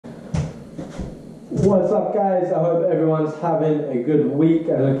What's up, guys? I hope everyone's having a good week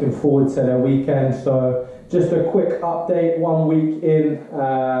and looking forward to their weekend. So just a quick update, 1 week in,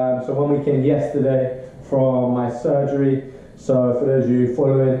 so 1 week in yesterday from my surgery. So for those of you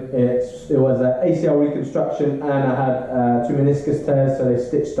following, it was an ACL Reconstruction, and I had 2 meniscus tears, so they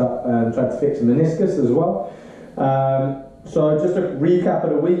stitched up and tried to fix a meniscus as well. So just a recap of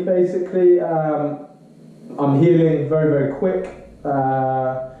the week basically. I'm healing very, very quick.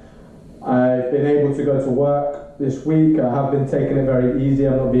 I've been able to go to work this week. I have been taking it very easy.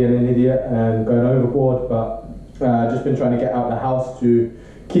 I'm not being an idiot and going overboard, but just been trying to get out of the house to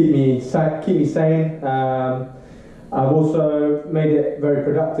keep me sane. I've also made it very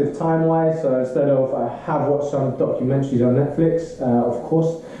productive time-wise. So instead of, I have watched some documentaries on Netflix, of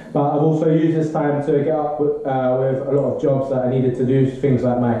course, but I've also used this time to get up with a lot of jobs that I needed to do, things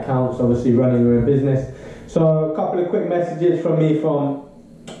like my accounts, obviously running your own business. So a couple of quick messages from me from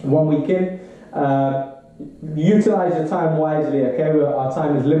 1 week in. Utilize your time wisely, okay? Our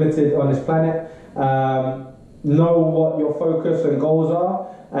time is limited on this planet. Know what your focus and goals are,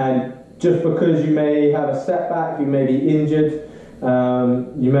 and just because you may have a setback, you may be injured,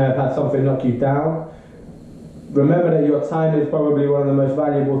 you may have had something knock you down, remember that your time is probably one of the most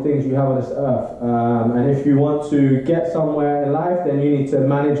valuable things you have on this earth. And if you want to get somewhere in life, then you need to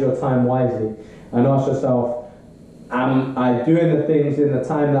manage your time wisely and ask yourself, am I doing the things in the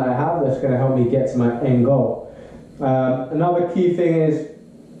time that I have that's going to help me get to my end goal? Another key thing is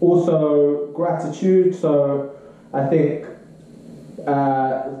also gratitude. So I think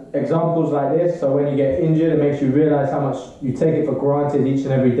examples like this, so when you get injured, it makes you realize how much you take it for granted each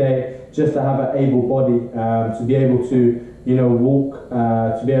and every day just to have an able body, to be able to, walk,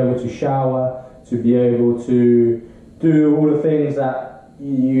 to be able to shower, to be able to do all the things that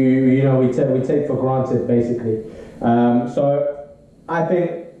we take for granted basically. So I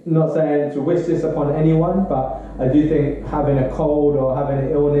think, not saying to wish this upon anyone, but I do think having a cold or having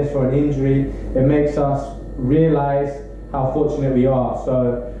an illness or an injury, it makes us realize how fortunate we are.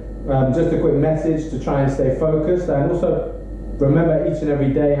 So just a quick message to try and stay focused, and also remember each and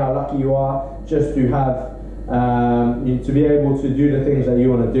every day how lucky you are just to have, to be able to do the things that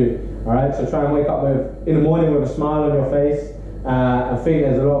you want to do. All right, so try and wake up in the morning with a smile on your face. I think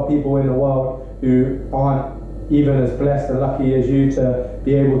there's a lot of people in the world who aren't even as blessed and lucky as you to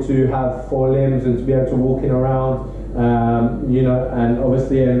be able to have 4 limbs and to be able to walk around, and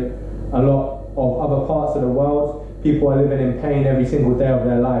obviously in a lot of other parts of the world, people are living in pain every single day of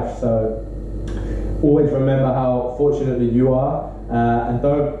their life. So always remember how fortunate that you are, and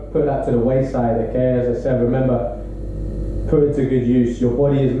don't put that to the wayside, okay? As I said, remember, put it to good use. Your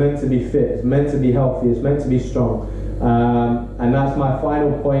body is meant to be fit, it's meant to be healthy, it's meant to be strong. And that's my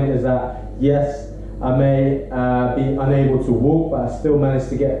final point, is that yes, I may be unable to walk, but I still managed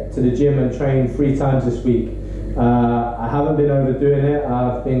to get to the gym and train 3 times this week. I haven't been overdoing it.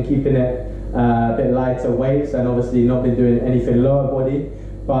 I've been keeping it a bit lighter weights, and obviously not been doing anything lower body,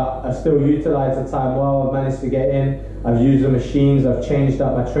 but I still utilize the time well. I've managed to get in. I've used the machines. I've changed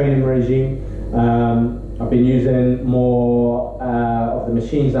up my training regime. I've been using more of the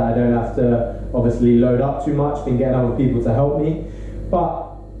machines that I don't have to obviously load up too much. Been getting other people to help me, but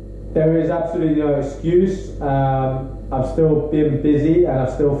there is absolutely no excuse. I've still been busy and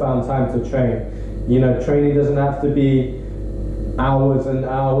I've still found time to train. Training doesn't have to be hours and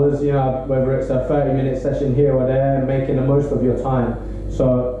hours, whether it's a 30-minute session here or there, making the most of your time.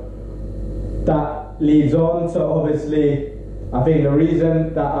 So that leads on to, obviously, I think the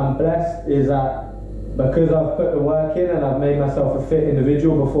reason that I'm blessed is that because I've put the work in and I've made myself a fit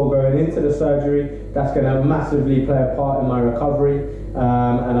individual before going into the surgery, that's going to massively play a part in my recovery.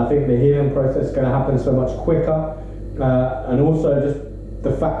 And I think the healing process is going to happen so much quicker. And also just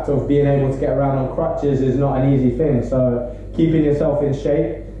the fact of being able to get around on crutches is not an easy thing. So keeping yourself in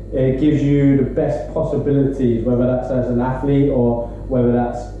shape, it gives you the best possibilities, whether that's as an athlete or whether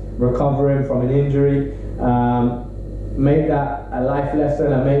that's recovering from an injury. Make that a life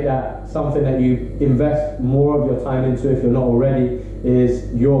lesson, and make that something that you invest more of your time into, if you're not already, is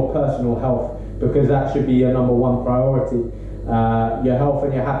your personal health, because that should be your #1 priority. Your health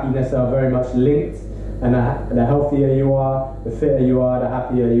and your happiness are very much linked, and the healthier you are, the fitter you are, the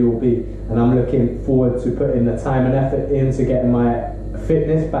happier you will be. And I'm looking forward to putting the time and effort into getting my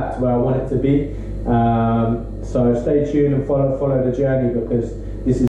fitness back to where I want it to be. So stay tuned and follow the journey, because